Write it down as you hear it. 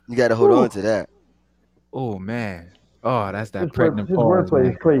You got to hold on Whew. to that. Oh man. Oh, that's that His pregnant pause, wordplay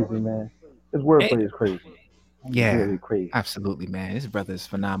is man. crazy, man. His Eh, wordplay is crazy. yeah, Really crazy. absolutely, man. This brother is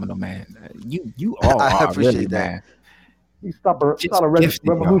phenomenal, man. You all I are really, appreciate that. man. He Just start a gifted,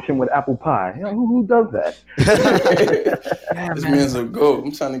 yo. revolution with apple pie. You know, who does that? Yeah, This man. man's a goat.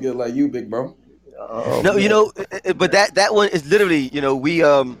 I'm trying to get like you, big bro. Oh No, man. but that one is literally, we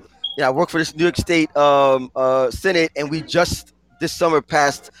I work for this New York State Senate, and we just this summer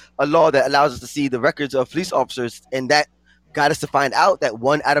passed a law that allows us to see the records of police officers, and that got us to find out that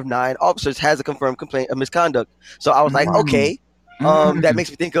 1 out of 9 officers has a confirmed complaint of misconduct. So I was like, Mm, okay, that mm. makes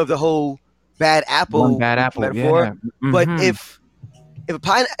me think of the whole bad One apple bad apple. metaphor. Yeah. But Mm-hmm. if an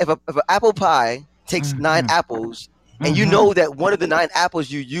apple pie takes nine Mm-hmm. apples, and you Mm-hmm. know that one of the 9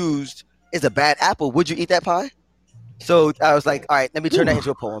 apples you used is a bad apple, would you eat that pie? So I was like, all right, let me turn that into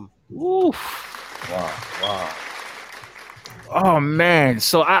a poem. Oof. Wow. Wow. Oh man.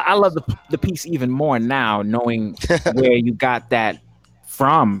 So I love the piece even more now, knowing where you got that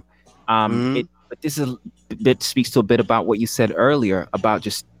from. Hmm. But this is a bit speaks to a bit about what you said earlier about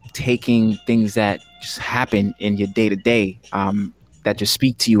just taking things that just happen in your day to day, that just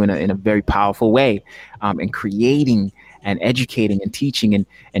speak to you in a very powerful way, and creating and educating and teaching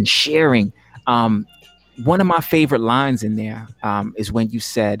and sharing. Um, One of my favorite lines in there, is when you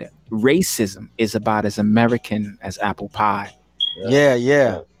said racism is about as American as apple pie. Yes. Yeah,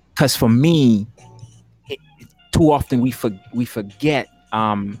 yeah. Yes. Because for me, it, too often we forget,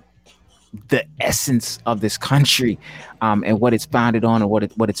 the essence of this country, and what it's founded on and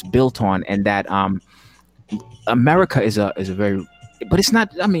what it's built on, and that, America is a very, but it's not.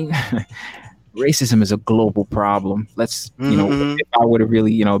 I mean, racism is a global problem. Let's, Hmm. Hmm. if I were to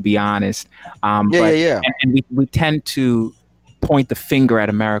really, be honest, Yeah, yeah, but yeah. and we tend to point the finger at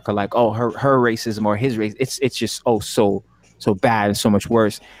America like, oh, her racism or his race. It's just, oh, so bad and so much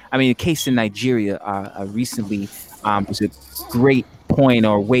worse. I mean, the case in Nigeria, recently, was a great point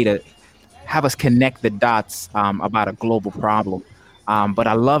or way to have us connect the dots, about a global problem. But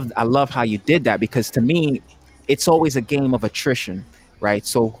I love how you did that, because to me, it's always a game of attrition, right?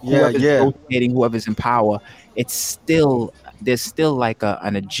 So Yeah, whoever's yeah. rotating, whoever's in power, it's still there's still like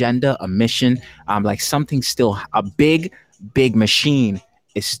an agenda, a mission, like something still a big machine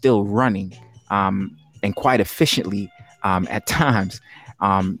is still running, and quite efficiently, at times.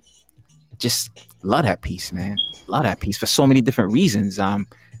 Um, just love that piece, man. Love that piece for so many different reasons.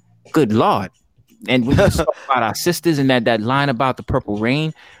 Good lord. And when you talk about our sisters and that line about the purple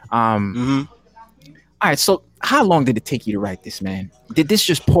rain, Hmm. all right, so how long did it take you to write this, man? Did this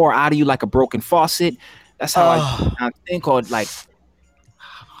just pour out of you like a broken faucet? That's how Uh, I think, or like,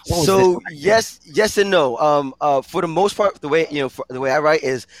 what was this so like, man? yes and no. For the most part, the way I write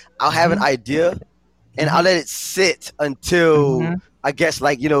is I'll have an Mm-hmm, idea and I'll mm-hmm, let it sit until mm-hmm. I guess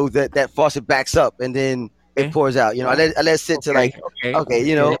like that faucet backs up and then it Okay, pours out. I let it sit to okay, like, okay, okay,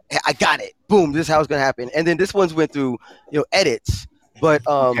 okay, I got it. Boom, this is how it's gonna happen. And then this one's went through edits, but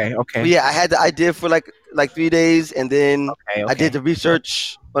okay, but okay, yeah, I had the idea for like 3 days, and then okay, I did okay. the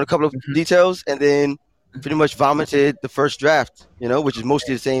research on a couple of Mm-hmm. details, and then pretty much vomited the first draft. Which is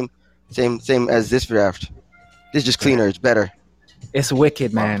mostly the same as this draft. This is just cleaner. It's better. It's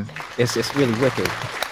wicked, Wow. man. It's really wicked.